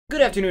Good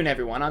afternoon,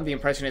 everyone. I'm the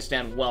Impressionist,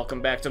 and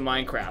welcome back to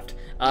Minecraft.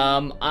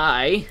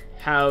 I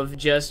have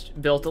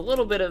just built a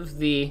little bit of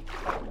the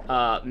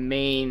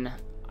main,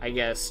 I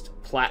guess,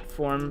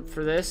 platform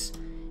for this,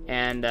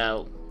 and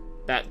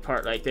that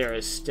part right there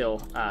is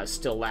still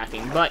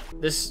lacking. But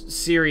this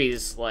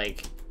series,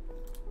 like,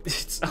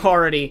 it's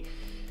already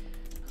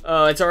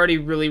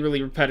really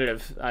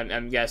repetitive.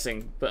 I'm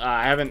guessing, but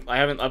I haven't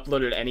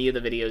uploaded any of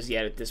the videos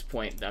yet at this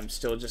point. I'm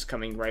still just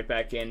coming right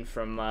back in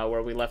from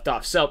where we left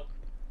off. So.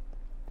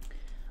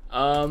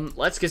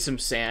 Let's get some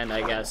sand,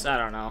 I guess. I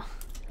don't know.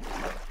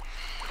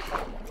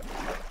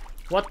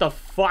 What the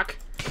fuck?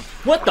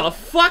 What the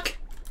fuck?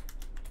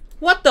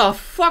 What the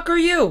fuck are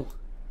you?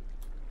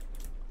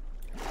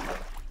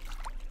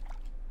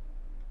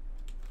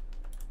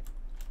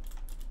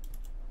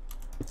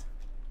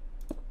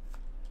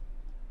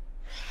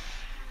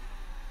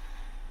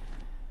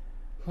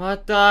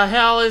 What the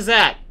hell is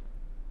that?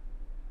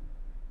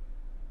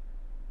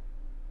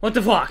 What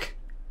the fuck?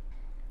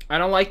 I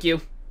don't like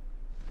you.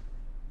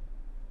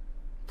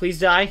 Please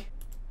die.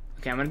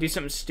 Okay, I'm gonna do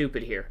something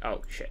stupid here.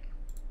 Oh, shit.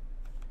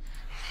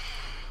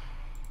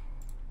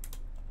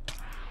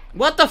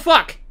 What the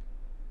fuck?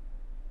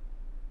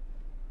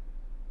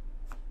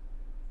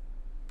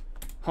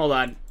 Hold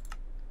on.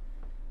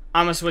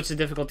 I'm gonna switch the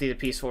difficulty to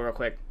peaceful real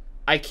quick.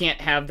 I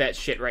can't have that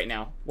shit right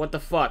now. What the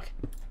fuck?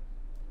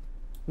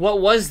 What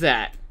was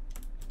that?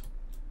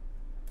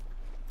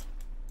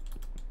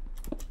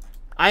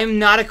 I am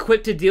not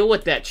equipped to deal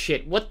with that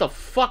shit. What the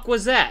fuck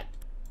was that?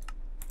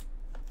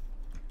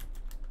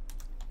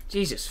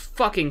 Jesus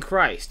fucking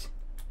Christ.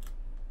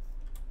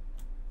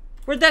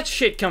 Where'd that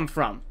shit come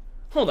from?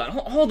 Hold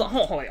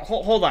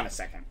on a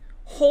second.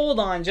 Hold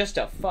on just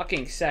a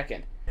fucking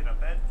second. In a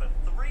bed for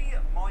 3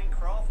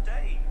 Minecraft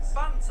days.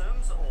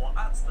 Phantoms, or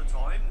at the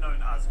time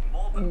known as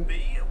Mob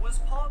B, was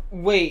part.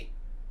 Wait.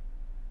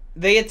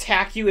 They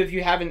attack you if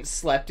you haven't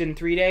slept in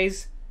 3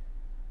 days?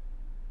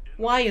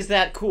 Why is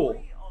that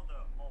cool?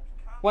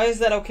 Why is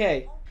that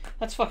okay?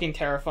 That's fucking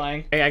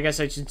terrifying. Hey, I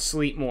guess I should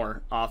sleep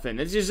more often.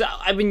 It's just,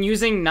 I've been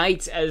using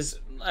nights as,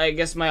 I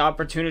guess, my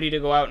opportunity to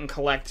go out and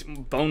collect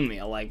bone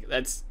meal. Like,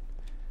 that's,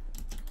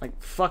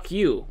 like, fuck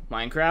you,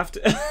 Minecraft.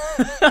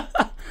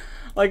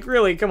 Like,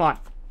 really, come on.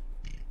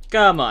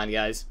 Come on,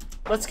 guys.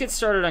 Let's get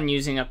started on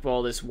using up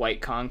all this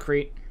white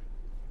concrete.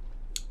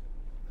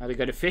 Now they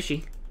got a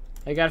fishy.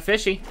 They got a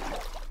fishy.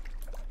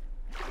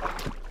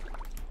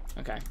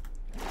 Okay.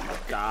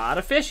 Got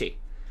a fishy.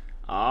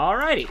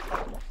 Alrighty.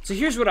 So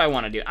here's what I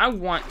want to do. I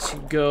want to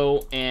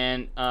go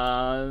and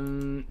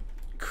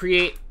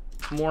create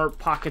more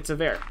pockets of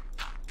air.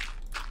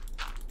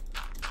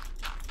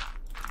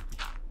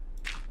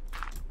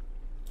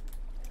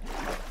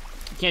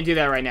 Can't do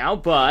that right now,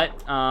 but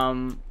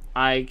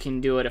I can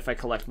do it if I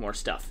collect more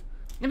stuff.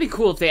 It'd be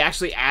cool if they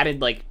actually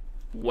added, like,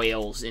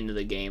 whales into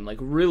the game. Like,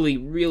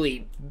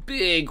 really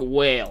big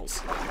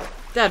whales.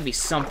 That'd be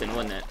something,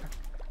 wouldn't it?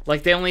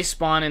 Like, they only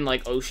spawn in,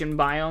 like, ocean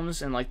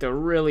biomes and, like, the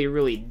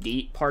really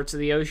deep parts of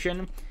the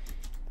ocean.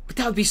 But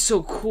that would be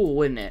so cool,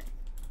 wouldn't it?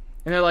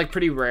 And they're, like,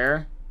 pretty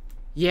rare.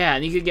 Yeah,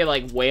 and you could get,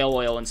 like, whale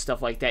oil and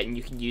stuff like that, and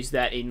you can use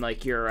that in,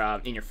 like,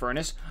 your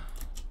furnace.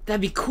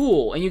 That'd be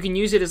cool. And you can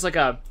use it as, like,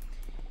 a...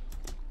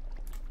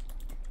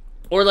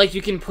 Or, like,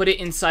 you can put it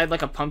inside,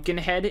 like, a pumpkin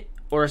head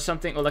or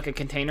something, or, like, a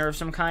container of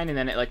some kind, and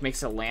then it, like,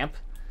 makes a lamp.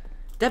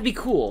 That'd be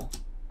cool.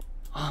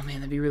 Oh,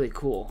 man, that'd be really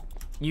cool.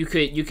 You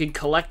could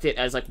collect it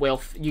as, like,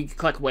 you could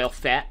collect whale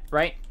fat,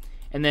 right?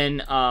 And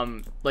then,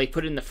 like,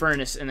 put it in the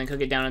furnace and then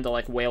cook it down into,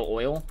 like, whale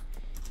oil.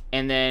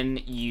 And then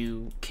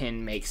you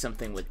can make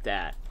something with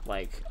that,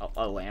 like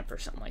a lamp or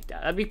something like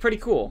that. That'd be pretty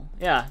cool.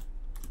 Yeah.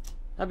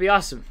 That'd be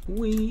awesome.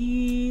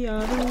 We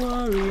are the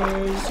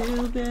warriors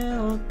who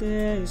built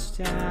this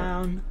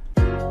town.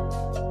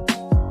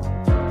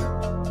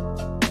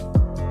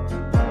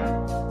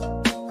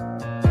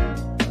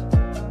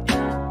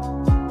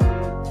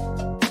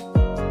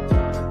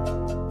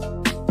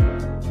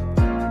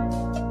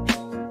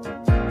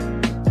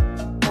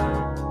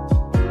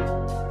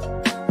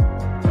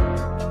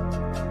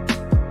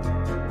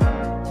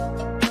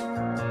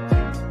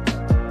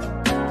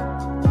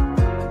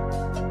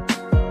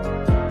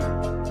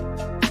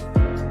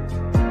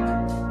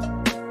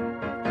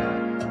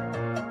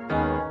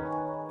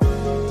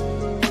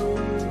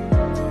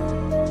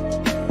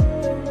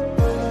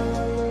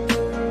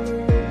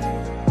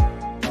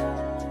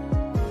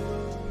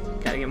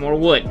 More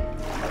wood.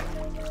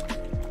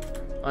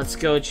 Let's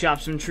go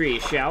chop some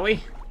trees, shall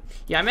we?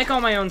 Yeah, I make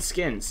all my own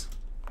skins.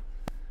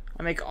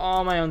 I make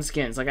all my own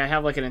skins. Like, I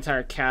have, like, an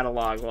entire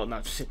catalog. Well,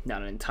 not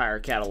an entire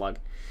catalog.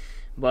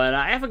 But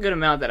I have a good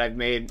amount that I've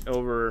made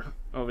over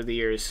the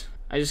years.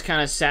 I just kind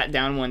of sat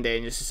down one day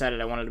and just decided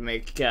I wanted to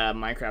make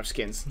Minecraft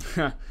skins.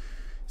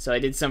 So I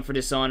did some for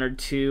Dishonored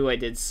 2. I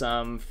did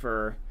some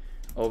for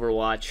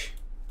Overwatch.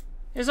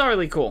 It's all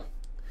really cool.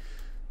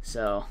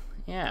 So,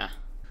 yeah.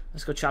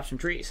 Let's go chop some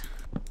trees.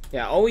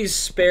 Yeah, always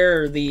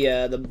spare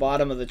the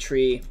bottom of the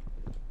tree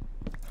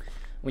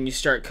when you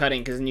start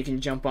cutting, because then you can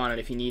jump on it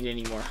if you need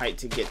any more height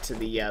to get to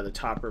the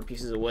topper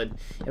pieces of wood.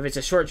 If it's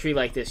a short tree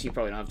like this, you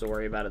probably don't have to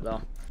worry about it,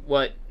 though.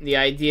 What the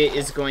idea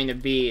is going to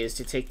be is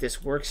to take this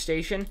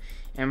workstation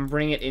and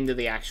bring it into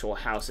the actual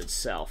house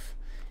itself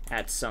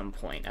at some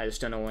point. I just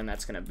don't know when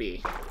that's going to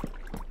be.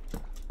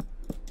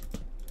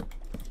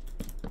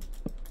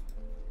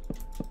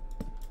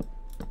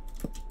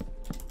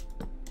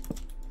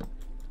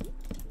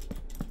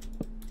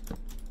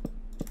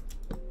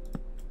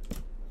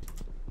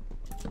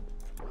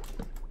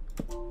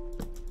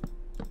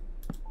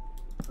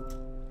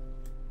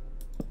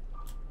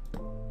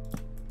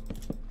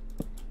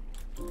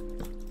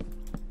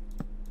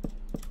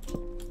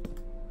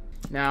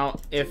 Now,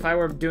 if I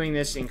were doing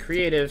this in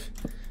creative,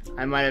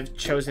 I might have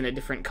chosen a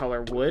different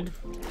color wood.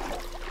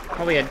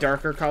 Probably a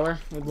darker color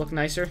would look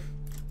nicer.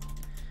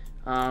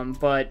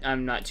 But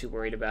I'm not too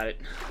worried about it.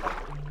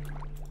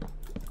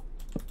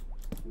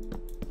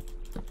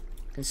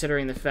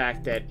 Considering the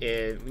fact that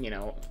it, you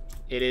know,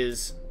 it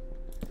is...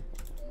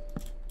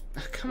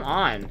 Come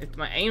on,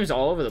 my aim's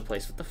all over the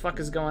place. What the fuck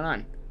is going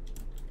on?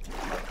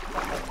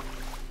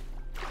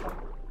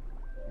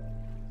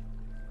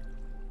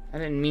 I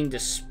didn't mean to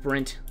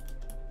sprint.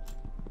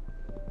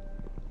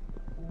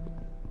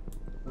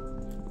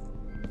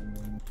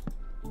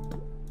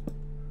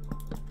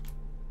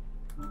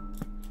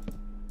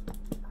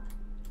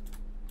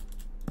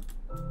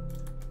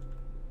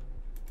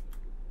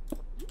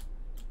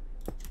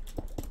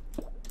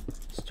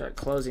 Start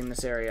closing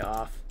this area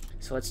off.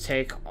 So let's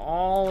take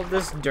all of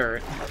this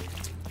dirt.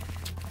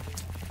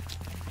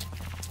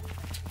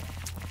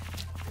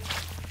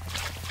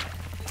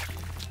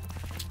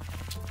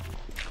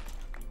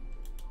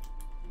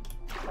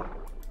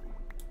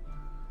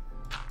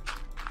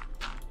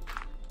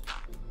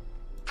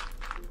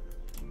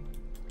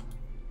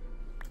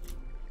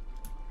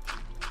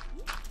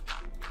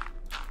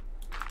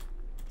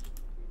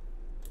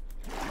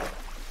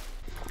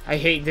 I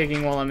hate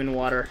digging while I'm in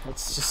water.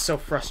 It's just so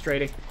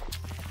frustrating.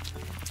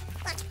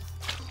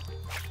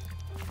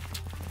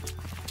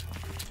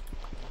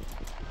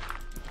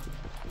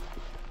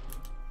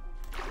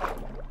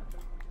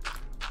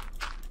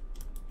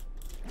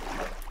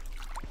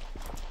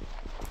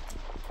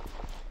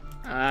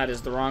 That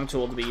is the wrong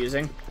tool to be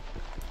using.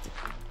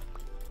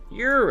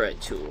 You're a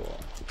tool.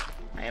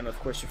 I am, of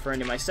course, referring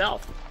to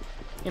myself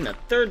in the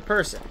third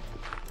person.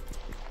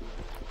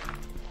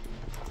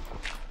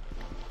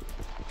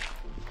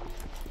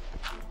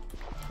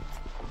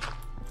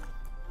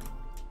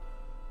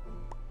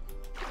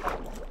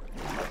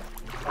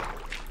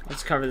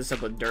 Let's cover this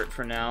up with dirt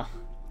for now.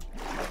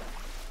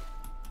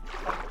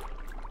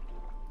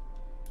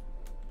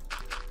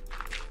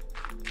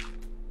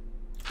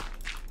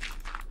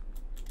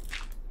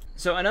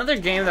 So another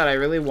game that I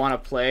really want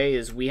to play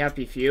is We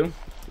Happy Few.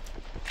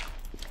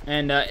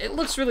 And it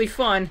looks really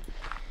fun.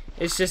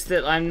 It's just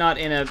that I'm not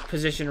in a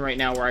position right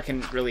now where I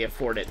can really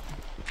afford it.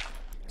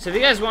 So if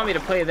you guys want me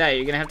to play that,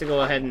 you're going to have to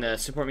go ahead and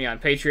support me on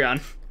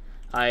Patreon.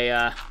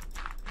 I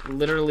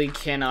literally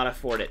cannot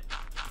afford it.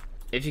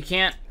 If you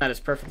can't, that is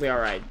perfectly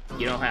alright.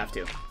 You don't have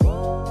to.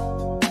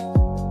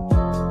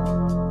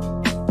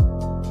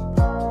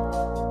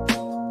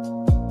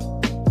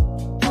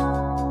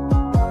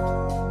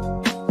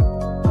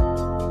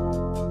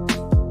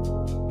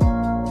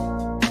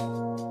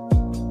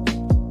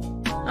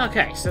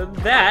 Okay, so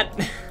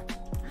that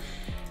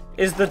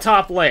is the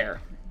top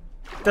layer.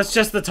 That's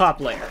just the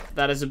top layer.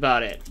 That is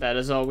about it. That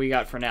is all we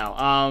got for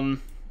now.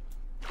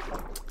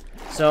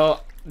 So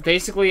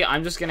basically,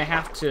 I'm just gonna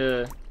have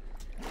to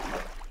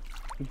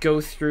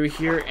go through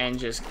here and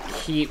just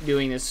keep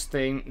doing this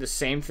thing, the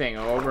same thing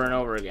over and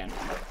over again,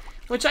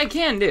 which I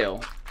can do.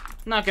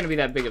 Not gonna be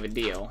that big of a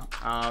deal.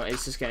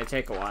 It's just gonna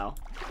take a while.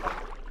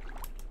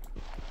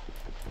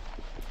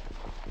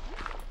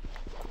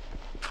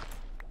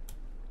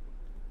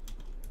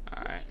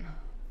 Alright.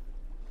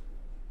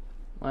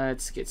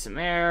 Let's get some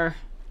air.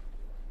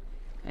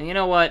 And you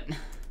know what?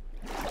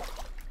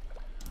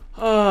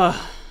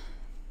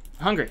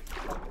 Hungry.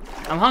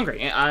 I'm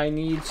hungry. I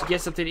need to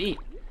get something to eat.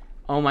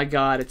 Oh my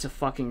god, it's a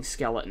fucking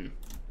skeleton.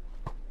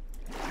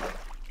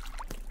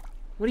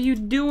 What are you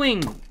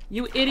doing?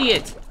 You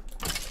idiot!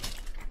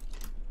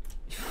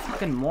 You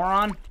fucking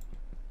moron.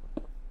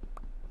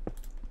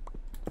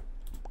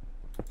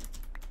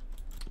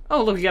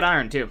 Oh, look, we got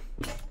iron too.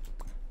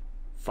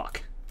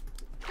 Fuck.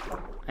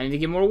 I need to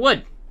get more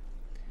wood.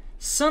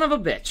 Son of a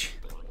bitch.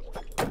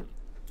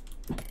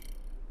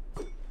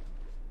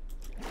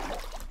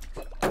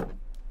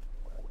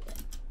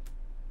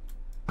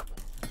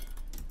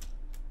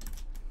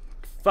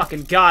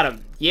 Fucking got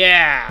him.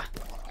 Yeah.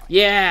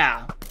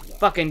 Yeah.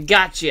 Fucking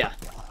gotcha.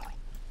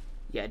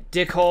 Yeah,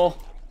 dickhole.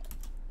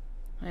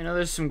 I know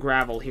there's some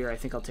gravel here. I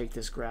think I'll take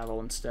this gravel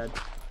instead.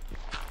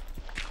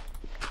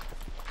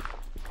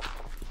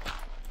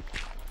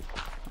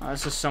 Oh,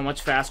 this is so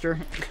much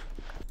faster.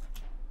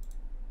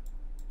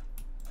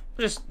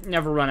 We'll just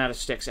never run out of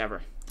sticks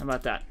ever. How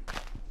about that?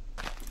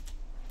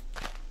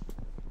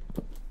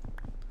 I'm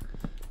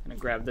gonna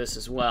grab this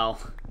as well.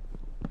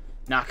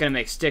 Not gonna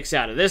make sticks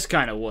out of this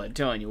kind of wood,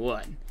 telling you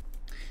what.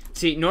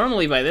 See,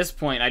 normally by this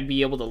point, I'd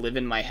be able to live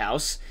in my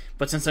house,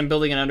 but since I'm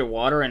building it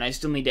underwater and I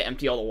still need to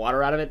empty all the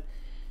water out of it,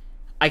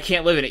 I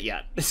can't live in it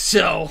yet.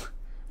 So,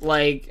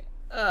 like,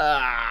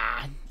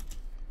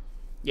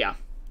 yeah.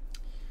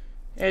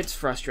 It's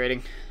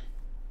frustrating.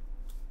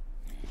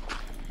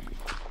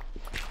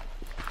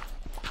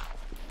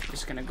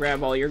 Just gonna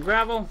grab all your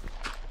gravel.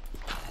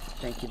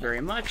 Thank you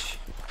very much.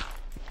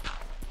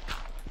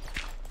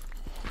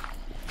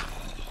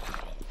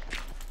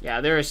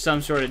 Yeah, there is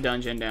some sort of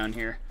dungeon down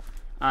here.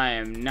 I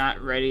am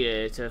not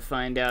ready to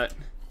find out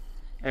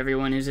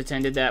everyone who's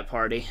attended that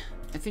party.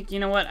 I think, you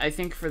know what? I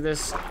think for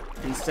this,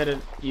 instead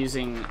of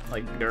using,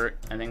 like, dirt,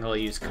 I think I'll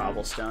use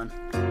cobblestone.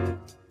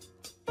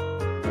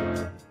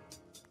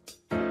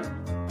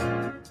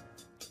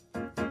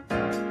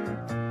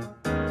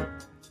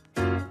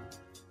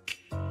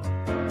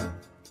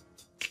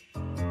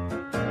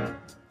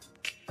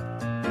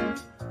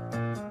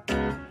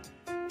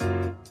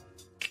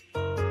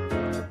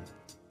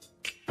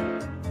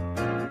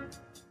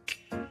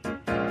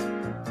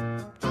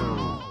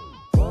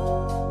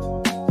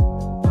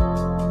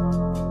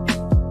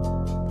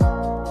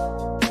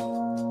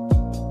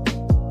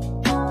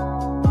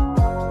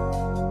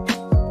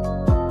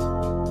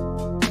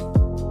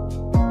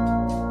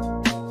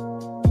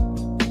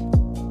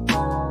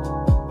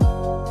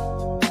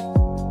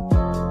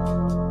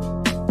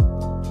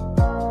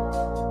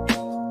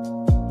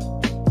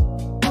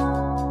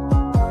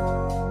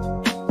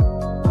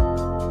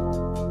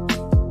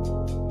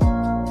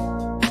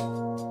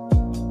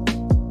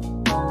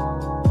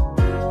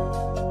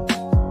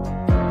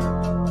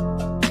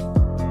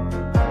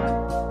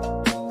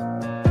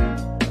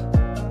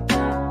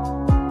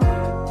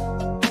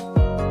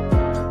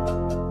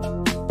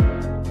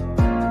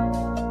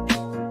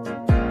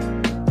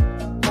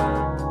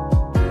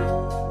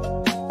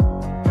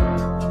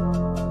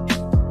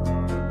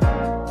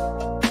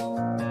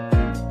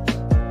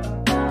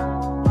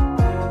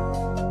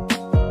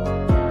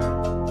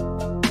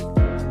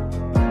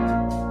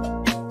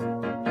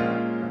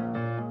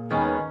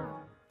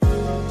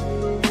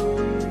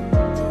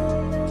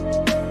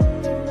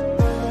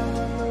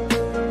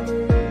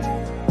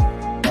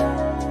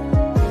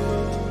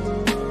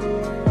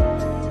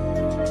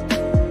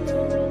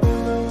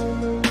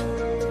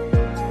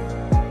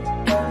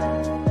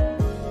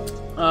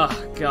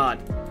 God.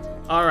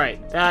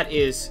 Alright, that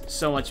is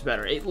so much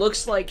better. It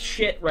looks like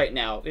shit right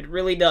now. It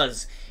really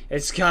does.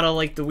 It's got all,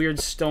 like, the weird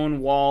stone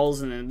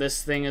walls, and then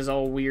this thing is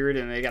all weird,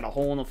 and they got a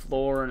hole in the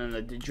floor, and then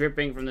the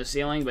dripping from the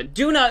ceiling. But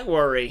do not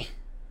worry.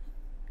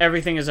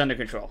 Everything is under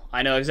control.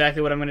 I know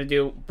exactly what I'm going to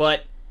do,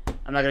 but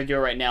I'm not going to do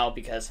it right now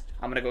because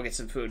I'm going to go get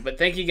some food. But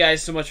thank you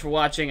guys so much for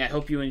watching. I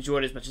hope you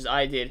enjoyed as much as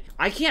I did.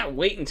 I can't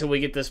wait until we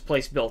get this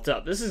place built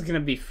up. This is going to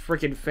be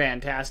freaking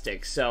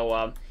fantastic.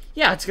 So,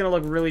 yeah, it's going to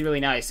look really,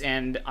 really nice,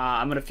 and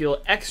I'm going to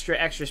feel extra,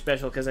 extra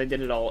special because I did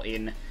it all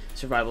in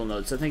survival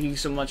mode. So thank you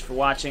so much for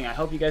watching. I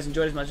hope you guys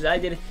enjoyed as much as I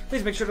did.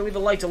 Please make sure to leave a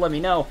like to let me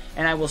know,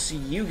 and I will see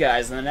you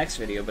guys in the next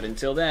video. But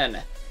until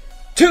then,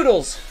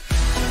 toodles!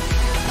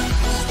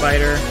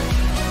 Spider.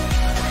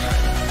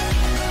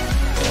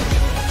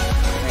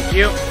 Thank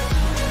you.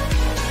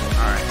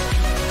 Alright.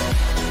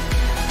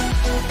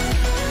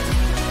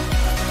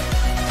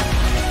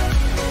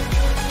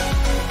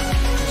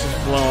 Let's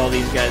just blow all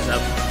these guys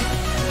up.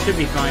 Should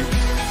be fine.